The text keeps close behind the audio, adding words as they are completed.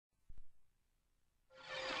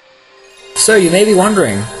So you may be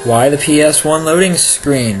wondering, why the PS1 loading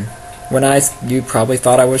screen when you probably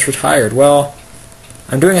thought I was retired. Well,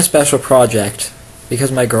 I'm doing a special project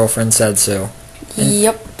because my girlfriend said so.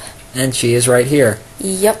 Yep. And she is right here.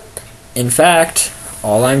 Yep. In fact,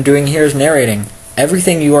 all I'm doing here is narrating.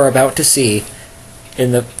 Everything you are about to see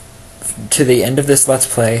to the end of this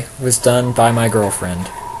Let's Play was done by my girlfriend.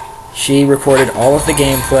 She recorded all of the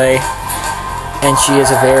gameplay, and she is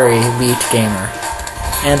a very elite gamer.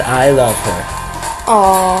 And I love her.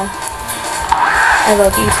 Aww. I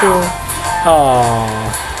love you too.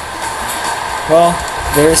 Aww. Well,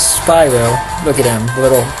 there's Spyro. Look at him,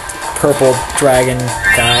 little purple dragon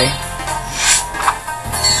guy.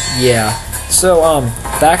 Yeah. So,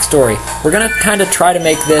 backstory. We're gonna kind of try to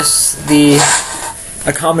make this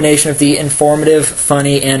a combination of the informative,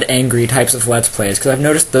 funny, and angry types of Let's Plays, because I've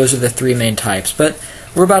noticed those are the three main types. But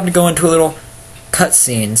we're about to go into a little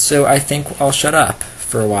cutscene, so I think I'll shut up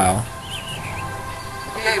for a while.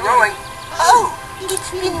 Hey, rolling. Oh,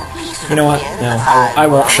 it's been peaceful. You know what? No, I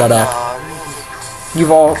won't shut up.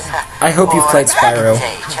 I hope you've played Spyro.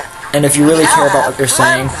 And if you really care about what you're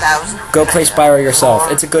saying, go play Spyro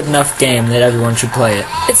yourself. It's a good enough game that everyone should play it.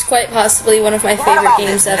 It's quite possibly one of my favorite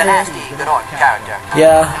games ever.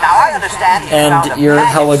 Yeah, and you're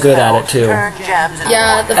hella good at it too.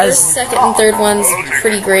 Yeah, the first, second, and third one's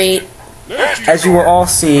pretty great. As you will all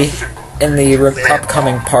see in the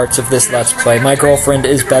upcoming parts of this Let's Play, my girlfriend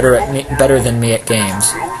is better than me at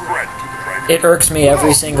games. It irks me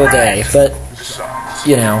every single day, but,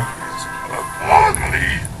 you know,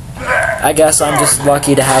 I guess I'm just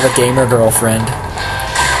lucky to have a gamer girlfriend.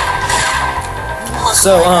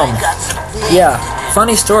 So, yeah,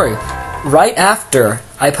 funny story. Right after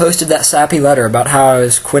I posted that sappy letter about how I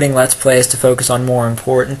was quitting Let's Plays to focus on more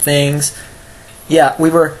important things, yeah,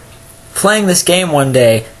 we were playing this game one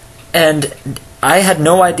day, and I had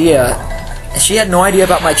no idea. She had no idea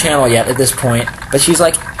about my channel yet at this point, but she's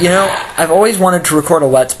like, you know, I've always wanted to record a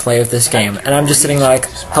Let's Play of this game, and I'm just sitting like,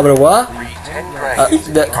 how about a what?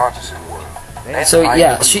 So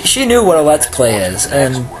yeah, she knew what a Let's Play is,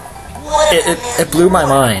 and it blew my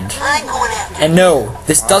mind. And no,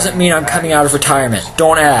 this doesn't mean I'm coming out of retirement.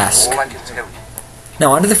 Don't ask.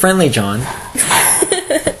 Now onto the friendly John.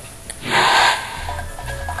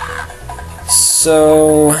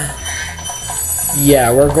 So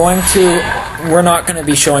yeah, we're not going to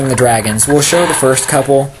be showing the dragons. We'll show the first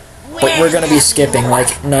couple, but we're going to be skipping like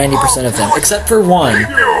 90% of them, except for one,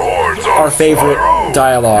 our favorite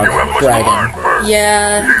dialogue dragon.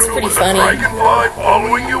 Yeah, it's pretty funny.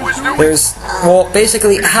 Well,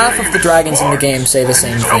 basically half of the dragons in the game say the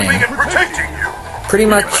same thing. Pretty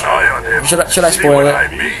much. Should I spoil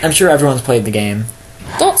it? I'm sure everyone's played the game.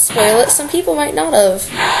 Don't spoil it, some people might not have.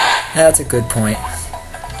 That's a good point.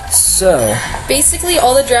 So, basically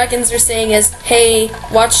all the dragons are saying is, hey,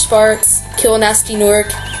 watch Sparks, kill a nasty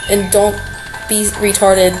Nork, and don't be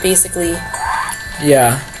retarded, basically.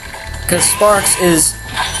 Yeah. Because Sparks is,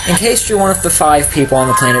 in case you're one of the 5 people on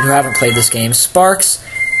the planet who haven't played this game, Sparks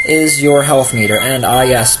is your health meter, and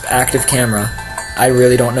yes, active camera. I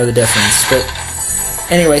really don't know the difference, but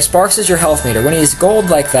anyway, Sparks is your health meter. When he's gold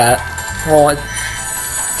like that, well,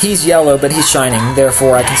 he's yellow, but he's shining,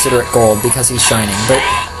 therefore I consider it gold because he's shining, but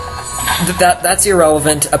that's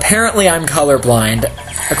irrelevant. Apparently I'm colorblind,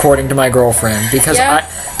 according to my girlfriend, because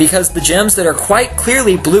because the gems that are quite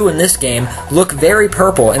clearly blue in this game look very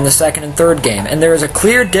purple in the second and third game, and there is a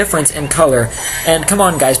clear difference in color. And come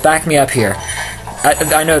on, guys, back me up here.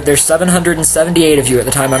 I know there's 778 of you at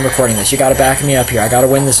the time I'm recording this. You gotta back me up here. I gotta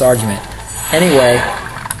win this argument. Anyway,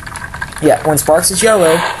 yeah, when Sparks is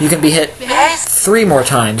yellow, you can be hit 3 more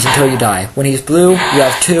times until you die. When he's blue, you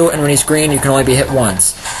have 2, and when he's green, you can only be hit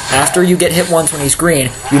once. After you get hit once when he's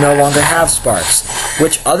green, you no longer have Sparks,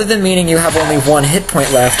 which, other than meaning you have only 1 hit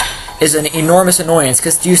point left, is an enormous annoyance,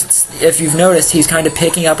 because if you've noticed, he's kind of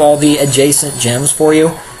picking up all the adjacent gems for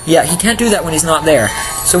you. Yeah, he can't do that when he's not there.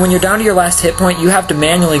 So when you're down to your last hit point, you have to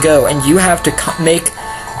manually go, and you have to make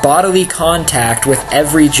bodily contact with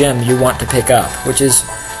every gem you want to pick up, which is...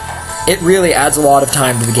 it really adds a lot of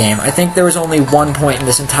time to the game. I think there was only 1 point in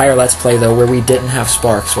this entire Let's Play, though, where we didn't have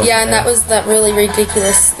Sparks. Yeah, and that was that really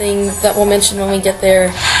ridiculous thing that we'll mention when we get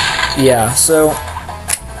there. Yeah, so...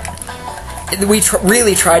 we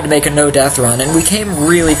really tried to make a no-death run, and we came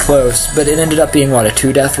really close, but it ended up being, what, a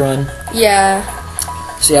 2-death run? Yeah.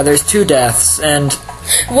 So yeah, there's 2 deaths, and...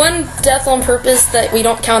 1 death on purpose that we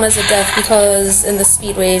don't count as a death because in the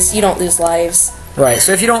speedways you don't lose lives. Right,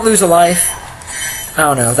 so if you don't lose a life, I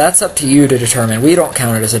don't know, that's up to you to determine. We don't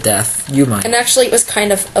count it as a death. You might. And actually it was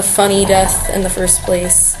kind of a funny death in the first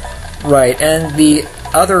place. Right, and the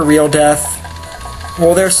other real death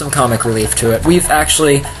well, there's some comic relief to it.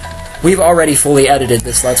 We've already fully edited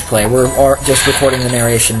this Let's Play. We're just recording the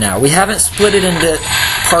narration now. We haven't split it into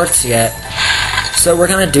parts yet, so we're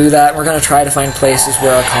going to do that. We're going to try to find places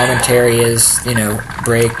where our commentary is,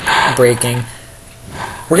 breaking.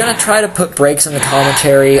 We're going to try to put breaks in the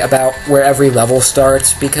commentary about where every level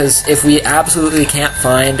starts, because if we absolutely can't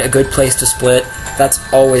find a good place to split, that's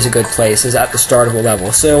always a good place, is at the start of a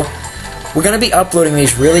level. So, we're going to be uploading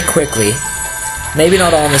these really quickly. Maybe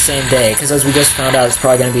not all on the same day, because as we just found out, it's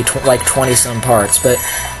probably going to be like 20-some parts, but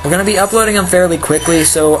we're going to be uploading them fairly quickly,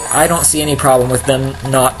 so I don't see any problem with them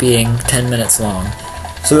not being 10 minutes long.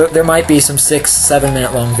 So there might be some 6-7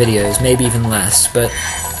 minute long videos, maybe even less, but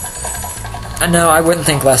no, I wouldn't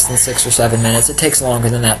think less than 6 or 7 minutes. It takes longer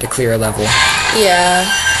than that to clear a level. Yeah.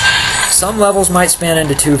 Some levels might span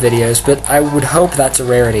into 2 videos, but I would hope that's a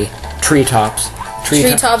rarity. Treetops.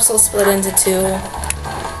 Treetops will split into 2.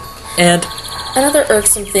 And another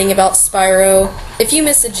irksome thing about Spyro, if you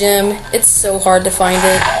miss a gem, it's so hard to find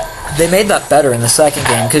it. they made that better in the second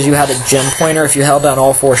game, because you had a gem pointer if you held down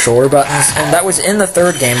all 4 shoulder buttons, and that was in the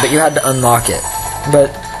third game, but you had to unlock it. But,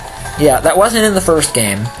 yeah, that wasn't in the first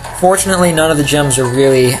game. Fortunately, none of the gems are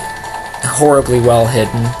really horribly well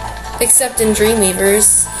hidden. Except in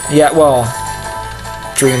Dreamweavers. Yeah, well,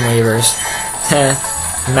 Dreamweavers.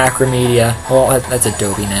 Macromedia. Well, that's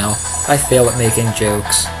Adobe now. I fail at making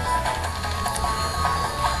jokes.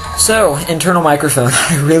 So, internal microphone.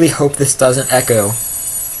 I really hope this doesn't echo.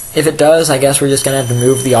 If it does, I guess we're just going to have to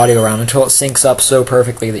move the audio around until it syncs up so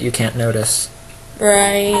perfectly that you can't notice.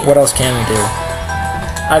 Right. What else can we do?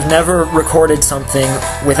 I've never recorded something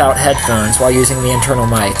without headphones while using the internal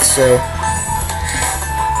mic, so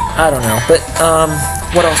I don't know. But,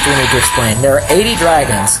 what else do we need to explain? There are 80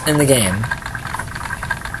 dragons in the game.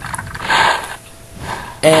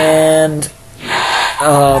 And,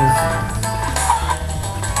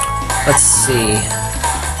 let's see.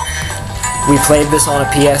 We played this on a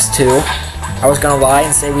PS2. I was gonna lie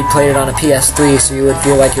and say we played it on a PS3 so you would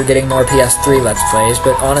feel like you're getting more PS3 Let's Plays,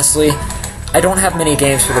 but honestly, I don't have many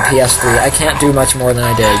games for the PS3. I can't do much more than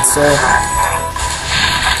I did, so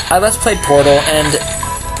I Let's Played Portal, and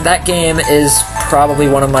that game is probably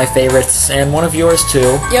one of my favorites, and one of yours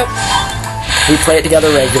too. Yep. We play it together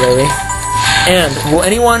regularly. And will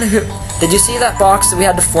anyone who... Did you see that box that we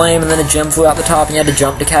had to flame and then a gem flew out the top and you had to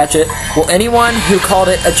jump to catch it? Will anyone who called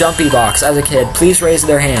it a jumpy box as a kid please raise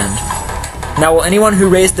their hand? Now will anyone who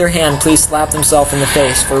raised their hand please slap themselves in the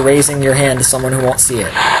face for raising your hand to someone who won't see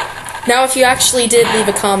it? Now if you actually did leave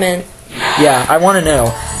a comment. Yeah, I want to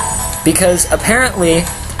know. Because apparently,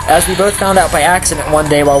 as we both found out by accident one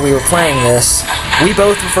day while we were playing this, we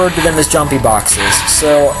both referred to them as jumpy boxes.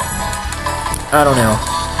 So, I don't know.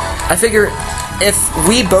 I figure if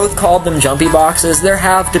we both called them jumpy boxes, there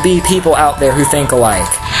have to be people out there who think alike.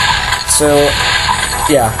 So,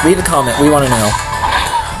 yeah, leave a comment. We want to know.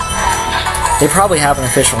 They probably have an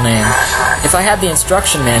official name. If I had the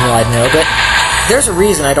instruction manual, I'd know, but there's a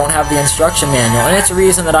reason I don't have the instruction manual, and it's a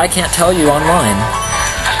reason that I can't tell you online.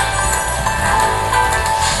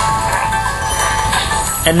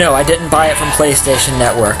 And no, I didn't buy it from PlayStation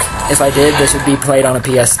Network. If I did, this would be played on a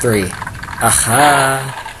PS3.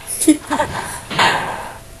 Aha!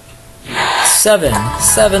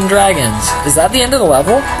 7 dragons. Is that the end of the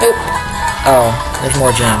level? Nope. Oh, there's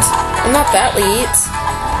more gems. I'm not that late.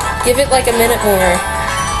 Give it like a minute more.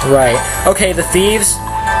 Right. Okay, the thieves.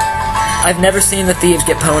 I've never seen the thieves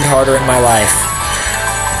get pwned harder in my life.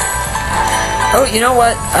 Oh, you know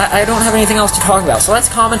what? I don't have anything else to talk about, so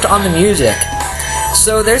let's comment on the music.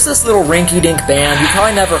 So there's this little rinky-dink band. You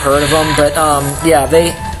probably never heard of them, but yeah,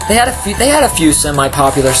 they had a few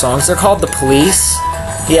semi-popular songs. They're called The Police.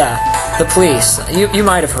 Yeah, The Police. You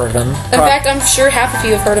might have heard of them. In fact, I'm sure half of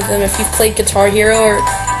you have heard of them if you've played Guitar Hero or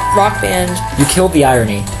Rock Band. You killed the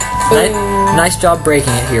irony. Nice job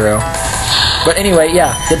breaking it, Hero. But anyway,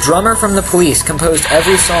 yeah, the drummer from The Police composed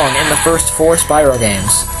every song in the first 4 Spyro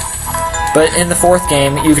games. But in the 4th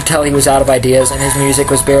game, you could tell he was out of ideas and his music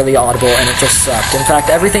was barely audible and it just sucked. In fact,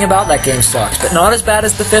 everything about that game sucks, but not as bad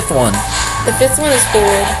as the 5th one. The 5th one is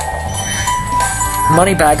good.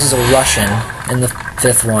 Moneybags is a Russian in the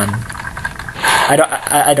 5th one.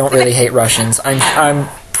 I don't really hate Russians. I'm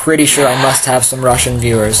pretty sure I must have some Russian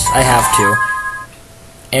viewers. I have to.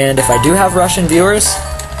 And if I do have Russian viewers,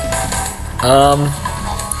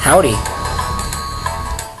 howdy.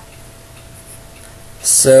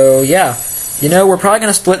 So, yeah. You know, we're probably going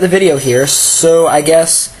to split the video here, so I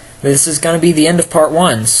guess this is going to be the end of part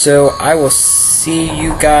 1. So, I will see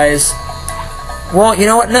you guys... Well, you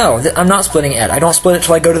know what? No, I'm not splitting it. I don't split it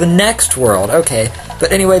till I go to the next world. Okay.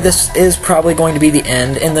 But anyway, this is probably going to be the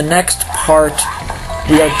end. In the next part,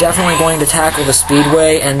 we are definitely going to tackle the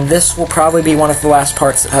speedway, and this will probably be one of the last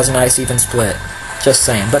parts that has a nice even split. Just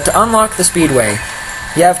saying. But to unlock the speedway,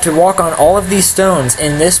 you have to walk on all of these stones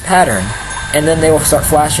in this pattern, and then they will start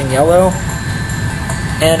flashing yellow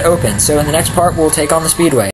and open. So in the next part, we'll take on the speedway.